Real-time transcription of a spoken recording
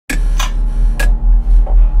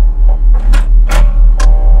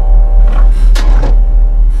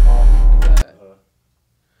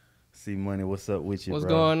CMuney, what's up with you, What's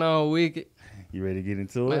bro? going on, Wicked? You ready to get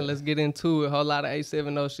into it? Man, let's get into it. Whole lot of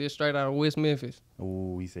 870 shit straight out of West Memphis.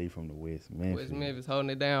 Oh, we say you from the West Memphis. West Memphis holding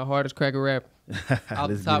it down, hardest cracker rapper. Off the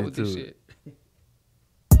Let's top get with this into shit.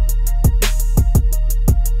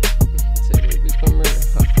 Tell that bitch come here.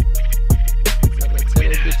 Tell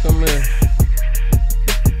that bitch come here.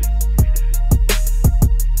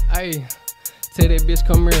 Hey, tell that bitch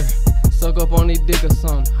come here. Suck up on his dick or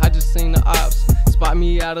something. I just seen the ops spot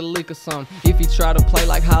me out of lick or something. If he try to play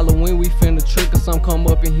like Halloween, we finna trick or something. Come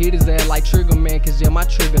up and hit his ass like Trigger Man, cause yeah, my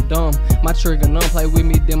trigger dumb. My trigger numb, play with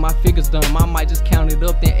me, then my figure's dumb. I might just count it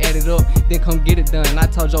up, then add it up, then come get it done. I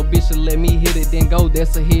told your bitch to let me hit it, then go,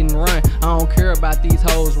 that's a hit and run. I don't care about these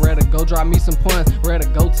hoes, rather go drop me some punts. Rather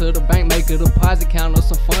go to the bank, make a deposit, count up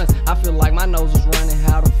some funds. I feel like my nose was running,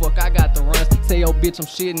 how the fuck I got the runs? Say, yo bitch, I'm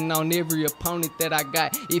shitting on every opponent that I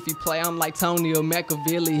got. If he play, I'm like Tony or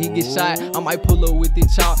Machiavelli, he get shot. I might pull up with the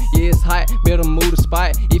chalk, yeah, it's hot, better move the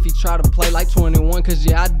spot. If he try to play like 21, cause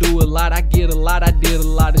yeah, I do a lot, I get a lot, I did a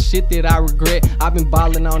lot of shit that I regret. I've been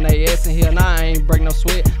ballin' on they ass and hell, nah, I ain't break no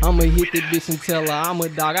sweat. I'ma hit this bitch and tell her I'm a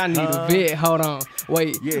dog, I need a vet. Hold on,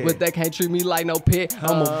 wait, but they can't treat me like no pet.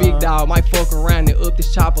 I'm a big dog, might fuck around and up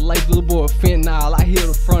this chopper like little boy fentanyl. I hear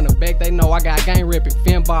the front or back, they know I got gang reppin'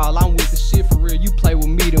 finball. I'm with the shit for real, you play with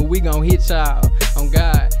me, then we gon' hit y'all. On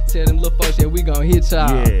God, tell them little folks, yeah, we gon' hit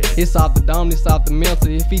y'all. It's off the dome, it's off the mental.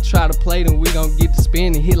 If he try to play, then we gon' get the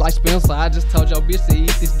spin and hit like Spencer. I just told your bitch to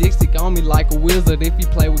eat this dick stick on me like a wizard. If he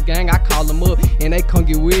play with gang, I call him up and they come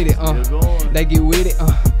get with it. They get with it.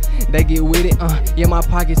 They get with it. Yeah, my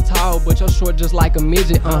pocket's tall, but you're short just like a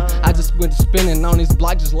midget. I just went to spinning on this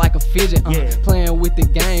block just like a fidget. Playing with the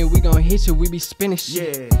game, we gon' hit you. We be spinning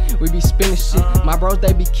shit. We be spinning shit. My bros,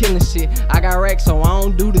 they be killing shit. I got racks, so I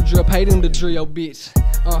don't do the drill. Pay them to drill your bitch.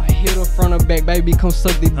 Hit her front or back, baby, come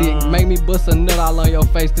suck the dick. Make me bust a nut all on your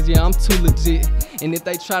face, cause yeah, I'm too legit. And if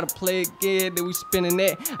they try to play again, then we spinning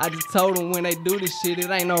that. I just told them when they do this shit, it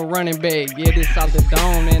ain't no running back. Yeah, this off the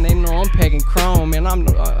dome, and they know I'm packing chrome, and I'm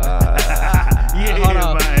hold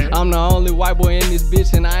on. Man. I'm the only white boy in this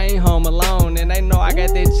bitch, and I ain't home alone. And they know I got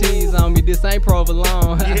that cheese on me. This ain't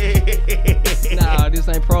provolone. Nah, this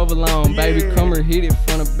ain't provolone, baby. Come here, hit it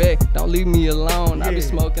front or back. Don't leave me alone. I be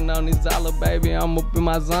smoking on this dollar, baby. I'm up in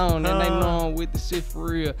my zone, and they know I'm with the shit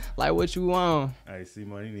for real. Like what you want? Hey,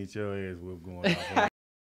 CMuney, you need your ass whip going off.